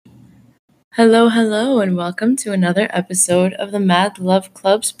Hello, hello, and welcome to another episode of the Mad Love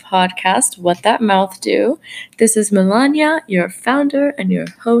Club's podcast, What That Mouth Do. This is Melania, your founder and your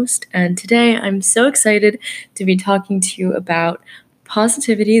host, and today I'm so excited to be talking to you about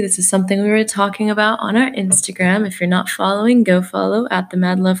positivity. This is something we were talking about on our Instagram. If you're not following, go follow at the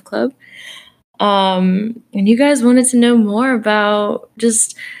Mad Love Club. And you guys wanted to know more about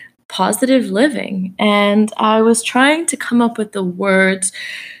just positive living, and I was trying to come up with the words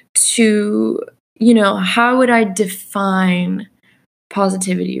to, how would I define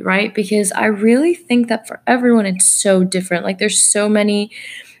positivity, right? Because I really think that for everyone, it's so different. Like, there's so many,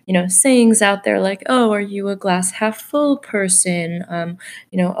 sayings out there like, oh, are you a glass half full person?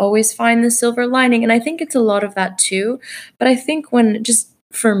 Always find the silver lining. And I think it's a lot of that too. But I think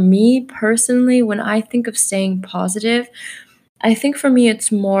for me personally, when I think of staying positive, I think for me,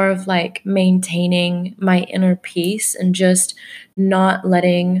 it's more of like maintaining my inner peace and just not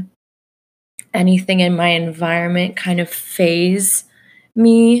letting anything in my environment kind of phase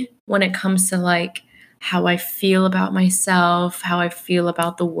me when it comes to like how I feel about myself, how I feel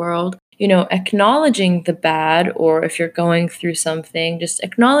about the world. Acknowledging the bad, or if you're going through something, just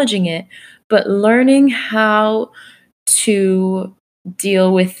acknowledging it, but learning how to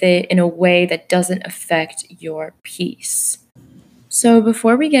deal with it in a way that doesn't affect your peace. So,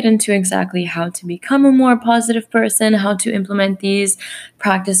 before we get into exactly how to become a more positive person, how to implement these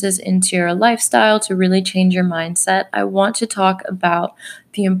practices into your lifestyle to really change your mindset, I want to talk about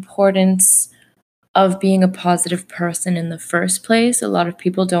the importance of being a positive person in the first place. A lot of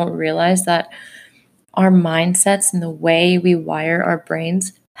people don't realize that our mindsets and the way we wire our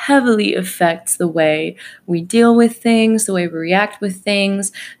brains heavily affects the way we deal with things, the way we react with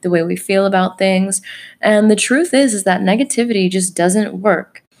things, the way we feel about things. And the truth is that negativity just doesn't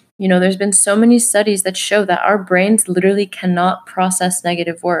work. There's been so many studies that show that our brains literally cannot process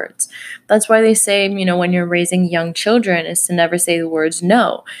negative words. That's why they say, when you're raising young children, is to never say the words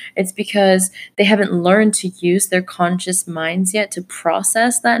no. It's because they haven't learned to use their conscious minds yet to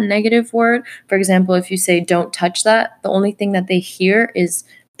process that negative word. For example, if you say don't touch that, the only thing that they hear is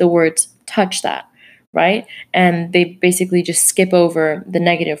the words touch that, right? And they basically just skip over the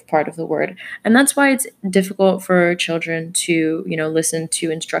negative part of the word. And that's why it's difficult for children to, listen to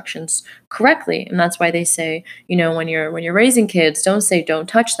instructions correctly. And that's why they say, when you're raising kids, don't say don't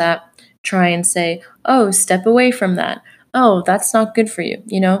touch that. Try and say, oh, step away from that. Oh, that's not good for you,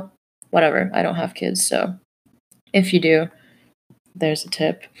 whatever. I don't have kids, so if you do, there's a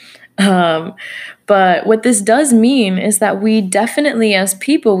tip. Um, but what this does mean is that we definitely, as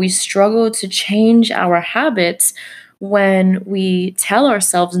people, we struggle to change our habits when we tell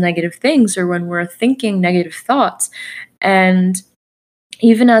ourselves negative things or when we're thinking negative thoughts. And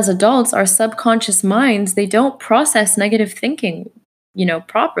even as adults, our subconscious minds, they don't process negative thinking,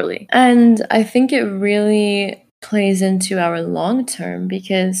 properly. And I think it really plays into our long term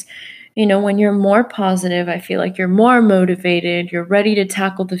because when you're more positive, I feel like you're more motivated, you're ready to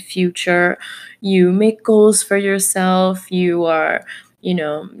tackle the future, you make goals for yourself, you're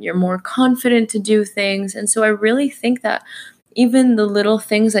more confident to do things. And so I really think that even the little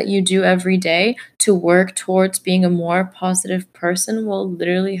things that you do every day to work towards being a more positive person will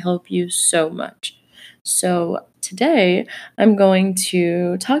literally help you so much. So, today I'm going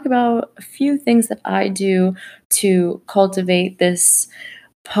to talk about a few things that I do to cultivate this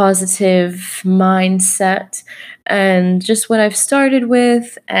positive mindset and just what I've started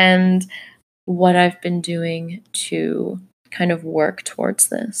with and what I've been doing to kind of work towards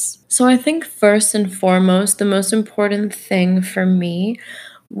this. So I think first and foremost, the most important thing for me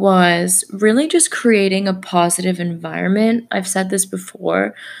was really just creating a positive environment. I've said this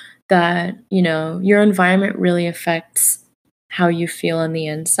before that, your environment really affects how you feel on the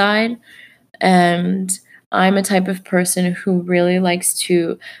inside. And I'm a type of person who really likes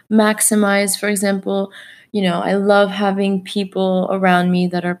to maximize, for example, I love having people around me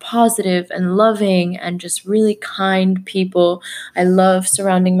that are positive and loving and just really kind people. I love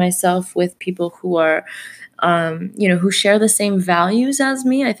surrounding myself with people who are, who share the same values as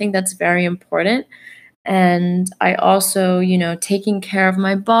me. I think that's very important. And I also, taking care of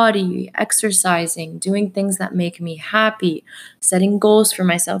my body, exercising, doing things that make me happy, setting goals for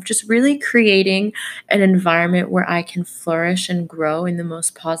myself, just really creating an environment where I can flourish and grow in the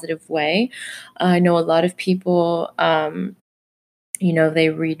most positive way. I know a lot of people, they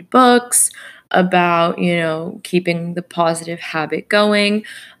read books about, keeping the positive habit going.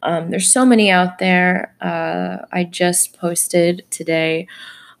 There's so many out there. I just posted today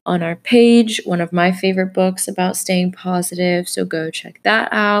on our page one of my favorite books about staying positive, so go check that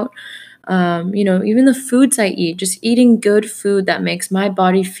out. Even the foods I eat, just eating good food that makes my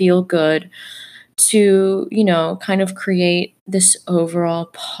body feel good to, kind of create this overall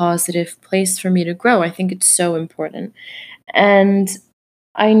positive place for me to grow. I think it's so important. And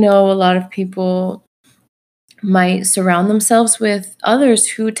I know a lot of people might surround themselves with others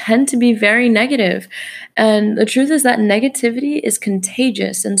who tend to be very negative. And the truth is that negativity is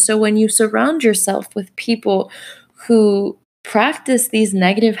contagious. And so when you surround yourself with people who practice these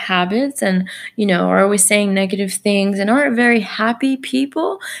negative habits and, are always saying negative things and aren't very happy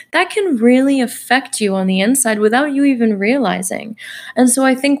people, that can really affect you on the inside without you even realizing. And so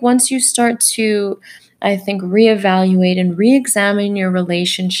I think once you start to reevaluate and re-examine your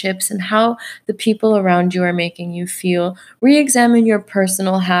relationships and how the people around you are making you feel. Re examine your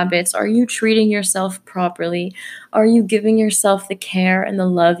personal habits. Are you treating yourself properly? Are you giving yourself the care and the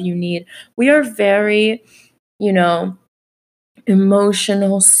love you need? We are very, you know,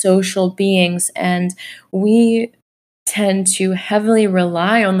 emotional, social beings, and we tend to heavily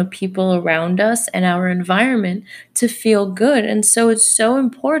rely on the people around us and our environment to feel good. And so it's so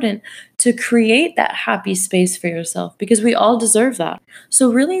important to create that happy space for yourself because we all deserve that.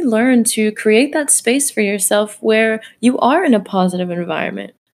 So really learn to create that space for yourself where you are in a positive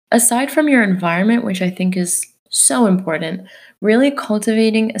environment. Aside from your environment, which I think is so important, really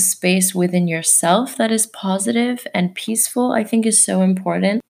cultivating a space within yourself that is positive and peaceful, I think is so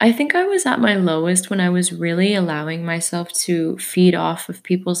important. I think I was at my lowest when I was really allowing myself to feed off of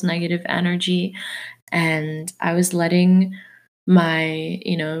people's negative energy and I was letting my,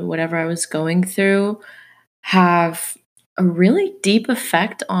 whatever I was going through have a really deep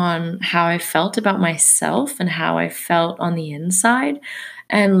effect on how I felt about myself and how I felt on the inside.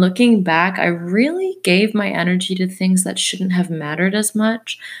 And looking back, I really gave my energy to things that shouldn't have mattered as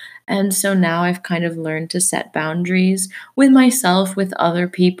much. And so now I've kind of learned to set boundaries with myself, with other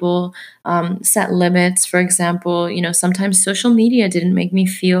people, set limits. For example, sometimes social media didn't make me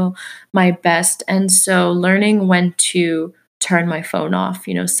feel my best. And so learning when to turn my phone off,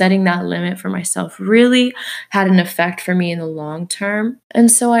 setting that limit for myself really had an effect for me in the long term. And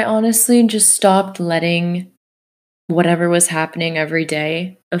so I honestly just stopped letting whatever was happening every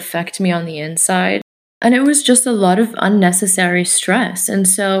day affect me on the inside. And it was just a lot of unnecessary stress. And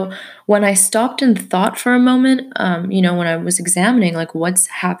so when I stopped and thought for a moment, when I was examining like what's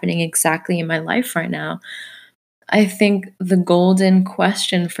happening exactly in my life right now, I think the golden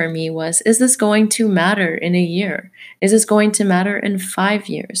question for me was, is this going to matter in a year? Is this going to matter in 5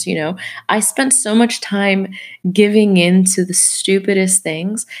 years? I spent so much time giving in to the stupidest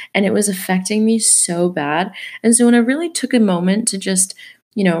things and it was affecting me so bad. And so when I really took a moment to just,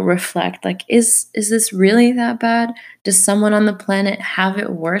 reflect, like, is this really that bad? Does someone on the planet have it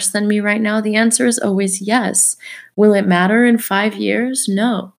worse than me right now? The answer is always yes. Will it matter in 5 years?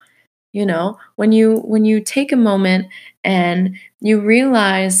 No. When you take a moment and you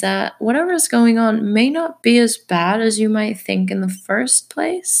realize that whatever is going on may not be as bad as you might think in the first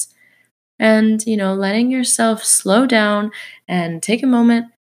place, and letting yourself slow down and take a moment,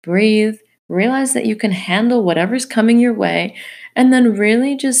 breathe, realize that you can handle whatever's coming your way, and then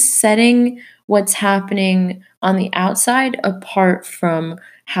really just setting what's happening on the outside apart from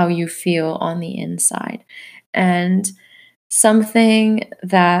how you feel on the inside. And something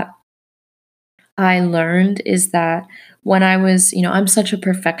that I learned is that when I was, I'm such a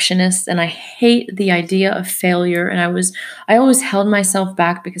perfectionist and I hate the idea of failure. And I always held myself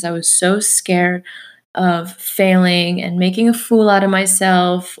back because I was so scared of failing and making a fool out of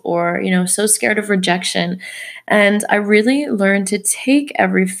myself or, so scared of rejection. And I really learned to take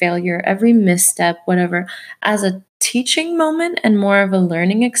every failure, every misstep, whatever, as a teaching moment and more of a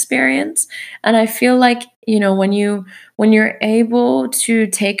learning experience. And I feel like, when you're able to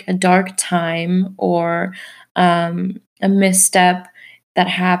take a dark time or a misstep that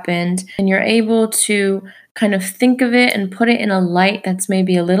happened, and you're able to kind of think of it and put it in a light that's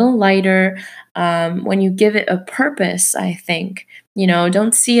maybe a little lighter, when you give it a purpose, I think.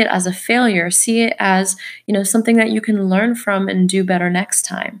 Don't see it as a failure, see it as, something that you can learn from and do better next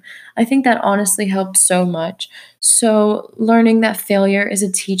time. I think that honestly helped so much. So, learning that failure is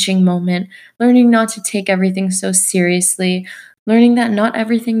a teaching moment, learning not to take everything so seriously, learning that not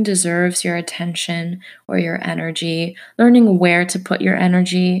everything deserves your attention or your energy, learning where to put your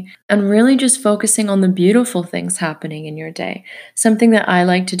energy, and really just focusing on the beautiful things happening in your day. Something that I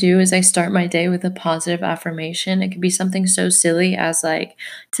like to do is I start my day with a positive affirmation. It could be something so silly as, like,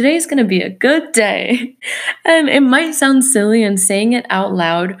 today's gonna be a good day. And it might sound silly, and saying it out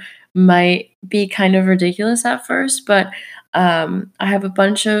loud might be kind of ridiculous at first, but I have a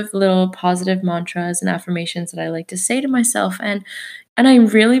bunch of little positive mantras and affirmations that I like to say to myself. And, And I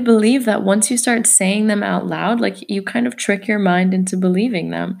really believe that once you start saying them out loud, like you kind of trick your mind into believing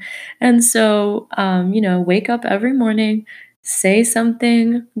them. And so, wake up every morning, say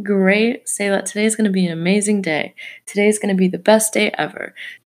something great, say that today's going to be an amazing day. Today's going to be the best day ever.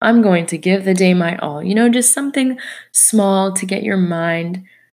 I'm going to give the day my all. Just something small to get your mind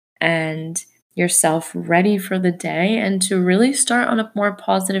and yourself ready for the day and to really start on a more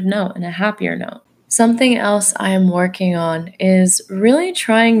positive note and a happier note. Something else I am working on is really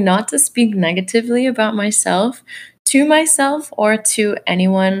trying not to speak negatively about myself or to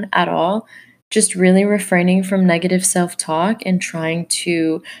anyone at all. Just really refraining from negative self talk and trying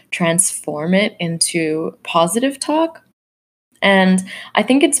to transform it into positive talk. And I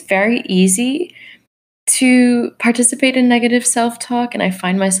think it's very easy to participate in negative self talk, and I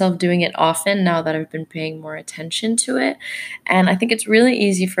find myself doing it often now that I've been paying more attention to it. And I think it's really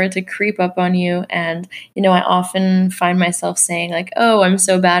easy for it to creep up on you. And, I often find myself saying, like, oh, I'm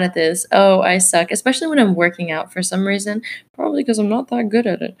so bad at this. Oh, I suck, especially when I'm working out for some reason, probably because I'm not that good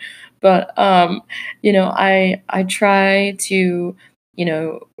at it. But, I try to,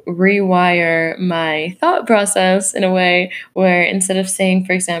 rewire my thought process in a way where instead of saying,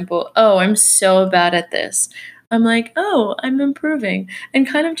 for example, "Oh, I'm so bad at this," I'm like, "Oh, I'm improving," and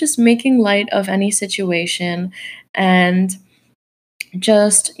kind of just making light of any situation and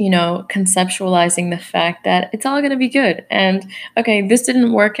just, conceptualizing the fact that it's all going to be good. And okay, this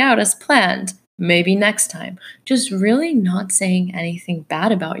didn't work out as planned. Maybe next time. Just really not saying anything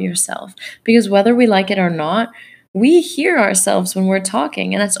bad about yourself. Because whether we like it or not, we hear ourselves when we're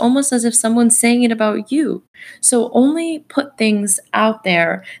talking, and it's almost as if someone's saying it about you. So only put things out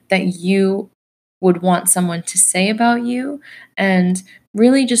there that you would want someone to say about you, and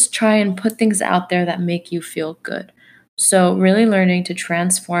really just try and put things out there that make you feel good. So, really learning to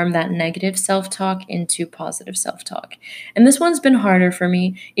transform that negative self talk into positive self talk. And this one's been harder for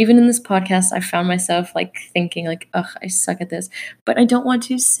me. Even in this podcast, I found myself like thinking, like, ugh, I suck at this. But I don't want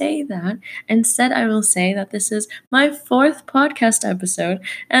to say that. Instead, I will say that this is my fourth podcast episode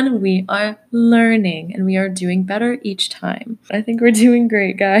and we are learning and we are doing better each time. I think we're doing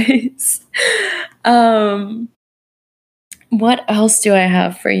great, guys. um, what else do I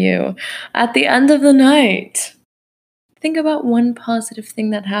have for you? At the end of the night, think about one positive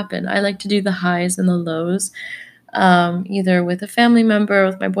thing that happened. I like to do the highs and the lows, either with a family member,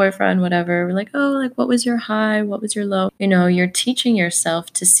 with my boyfriend, whatever. We're like, oh, like, what was your high? What was your low? You're teaching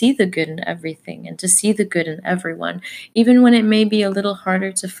yourself to see the good in everything and to see the good in everyone, even when it may be a little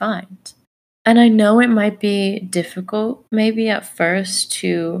harder to find. And I know it might be difficult, maybe at first,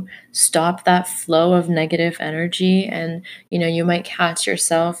 to stop that flow of negative energy. And, you might catch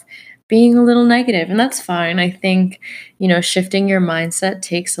yourself being a little negative, and that's fine. I think, shifting your mindset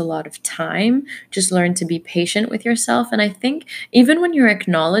takes a lot of time. Just learn to be patient with yourself. And I think even when you're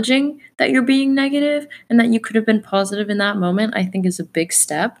acknowledging that you're being negative and that you could have been positive in that moment, I think is a big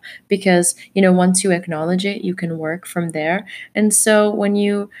step because, once you acknowledge it, you can work from there. And so when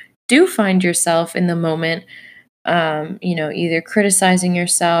you do find yourself in the moment, either criticizing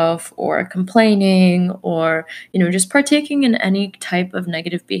yourself or complaining or, just partaking in any type of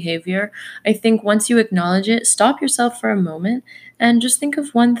negative behavior, I think once you acknowledge it, stop yourself for a moment and just think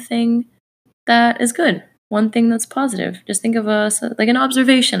of one thing that is good, one thing that's positive. Just think of like an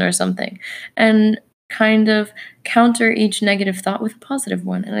observation or something and kind of counter each negative thought with a positive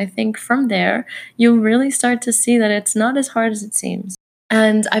one. And I think from there, you'll really start to see that it's not as hard as it seems.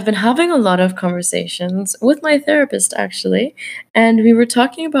 And I've been having a lot of conversations with my therapist actually, and we were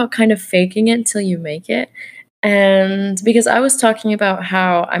talking about kind of faking it till you make it. And because I was talking about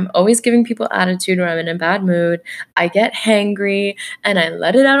how I'm always giving people attitude when I'm in a bad mood, I get hangry and I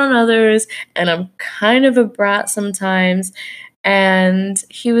let it out on others, and I'm kind of a brat sometimes. And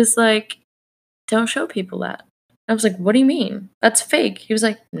he was like, don't show people that. I was like, what do you mean? That's fake. He was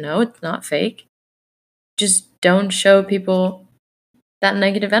like, no, it's not fake. Just don't show people that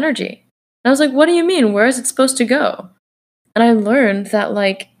negative energy. And I was like, what do you mean? Where is it supposed to go? And I learned that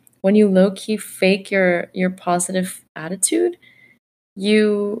like when you low key fake your positive attitude,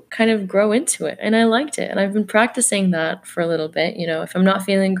 you kind of grow into it. And I liked it. And I've been practicing that for a little bit. If I'm not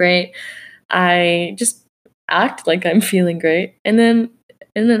feeling great, I just act like I'm feeling great. And then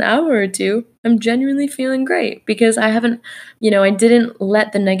in an hour or two, I'm genuinely feeling great because I didn't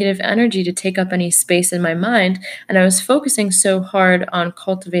let the negative energy to take up any space in my mind. And I was focusing so hard on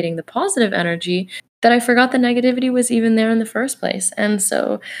cultivating the positive energy that I forgot the negativity was even there in the first place. And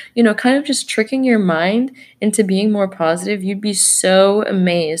so, kind of just tricking your mind into being more positive, you'd be so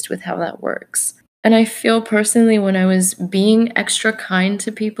amazed with how that works. And I feel personally when I was being extra kind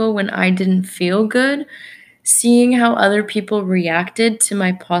to people when I didn't feel good, seeing how other people reacted to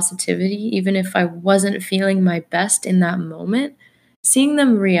my positivity, even if I wasn't feeling my best in that moment, seeing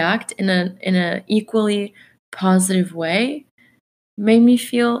them react in a equally positive way made me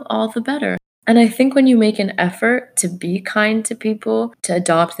feel all the better. And I think when you make an effort to be kind to people, to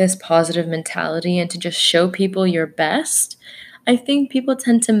adopt this positive mentality and to just show people your best, I think people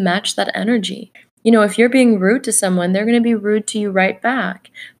tend to match that energy. If you're being rude to someone, they're going to be rude to you right back.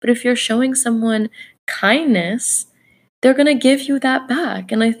 But if you're showing someone kindness, they're going to give you that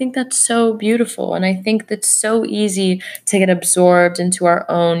back. And I think that's so beautiful. And I think that's so easy to get absorbed into our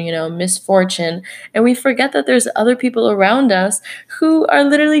own, misfortune. And we forget that there's other people around us who are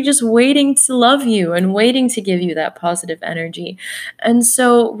literally just waiting to love you and waiting to give you that positive energy. And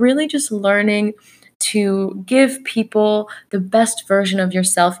so, really, just learning to give people the best version of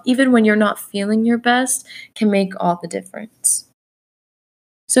yourself, even when you're not feeling your best, can make all the difference.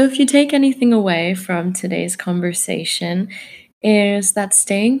 So, if you take anything away from today's conversation, is that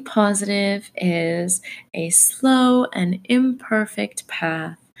staying positive is a slow and imperfect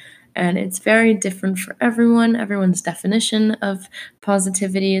path. And it's very different for everyone. Everyone's definition of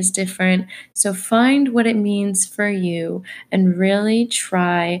positivity is different. So find what it means for you and really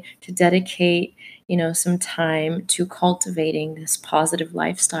try to dedicate, some time to cultivating this positive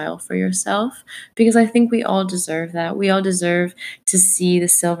lifestyle for yourself because I think we all deserve that. We all deserve to see the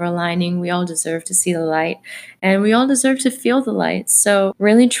silver lining. We all deserve to see the light and we all deserve to feel the light. So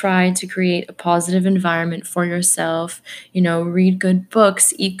really try to create a positive environment for yourself. Read good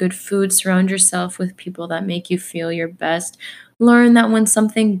books, eat good food, surround yourself with people that make you feel your best. Learn that when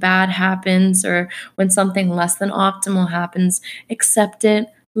something bad happens or when something less than optimal happens, accept it,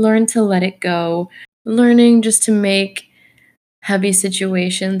 learn to let it go. Learning just to make heavy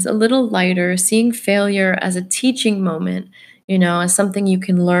situations a little lighter, seeing failure as a teaching moment, as something you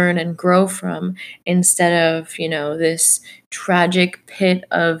can learn and grow from instead of, this tragic pit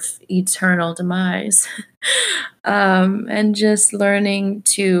of eternal demise. And just learning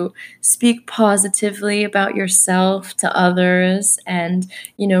to speak positively about yourself to others and,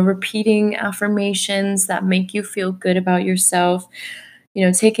 repeating affirmations that make you feel good about yourself,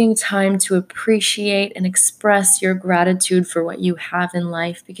 taking time to appreciate and express your gratitude for what you have in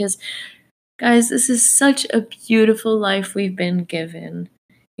life. Because, guys, this is such a beautiful life we've been given.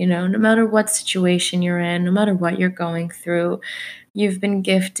 No matter what situation you're in, no matter what you're going through, you've been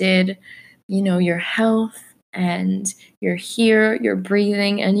gifted, your health and you're here, you're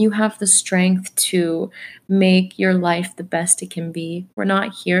breathing, and you have the strength to make your life the best it can be. We're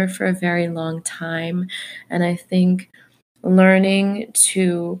not here for a very long time. And I think learning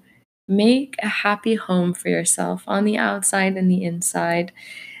to make a happy home for yourself on the outside and the inside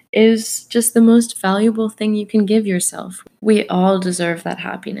is just the most valuable thing you can give yourself. We all deserve that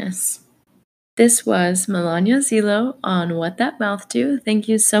happiness. This was Melania Zilo on What That Mouth Do. Thank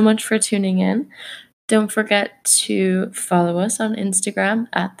you so much for tuning in. Don't forget to follow us on Instagram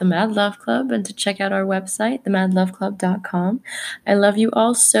at The Mad Love Club and to check out our website, themadloveclub.com. I love you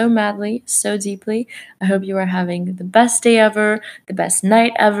all so madly, so deeply. I hope you are having the best day ever, the best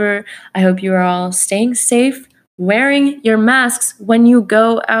night ever. I hope you are all staying safe, wearing your masks when you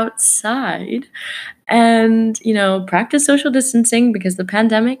go outside, and, practice social distancing because the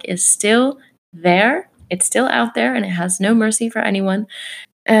pandemic is still there. It's still out there and it has no mercy for anyone.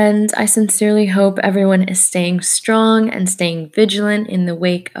 And I sincerely hope everyone is staying strong and staying vigilant in the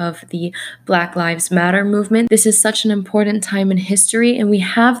wake of the Black Lives Matter movement. This is such an important time in history, and we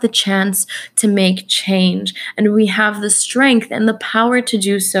have the chance to make change, and we have the strength and the power to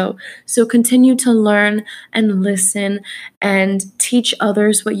do so. So continue to learn and listen and teach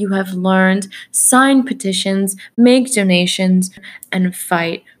others what you have learned, sign petitions, make donations, and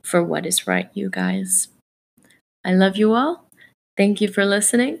fight for what is right, you guys. I love you all. Thank you for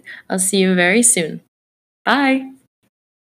listening. I'll see you very soon. Bye.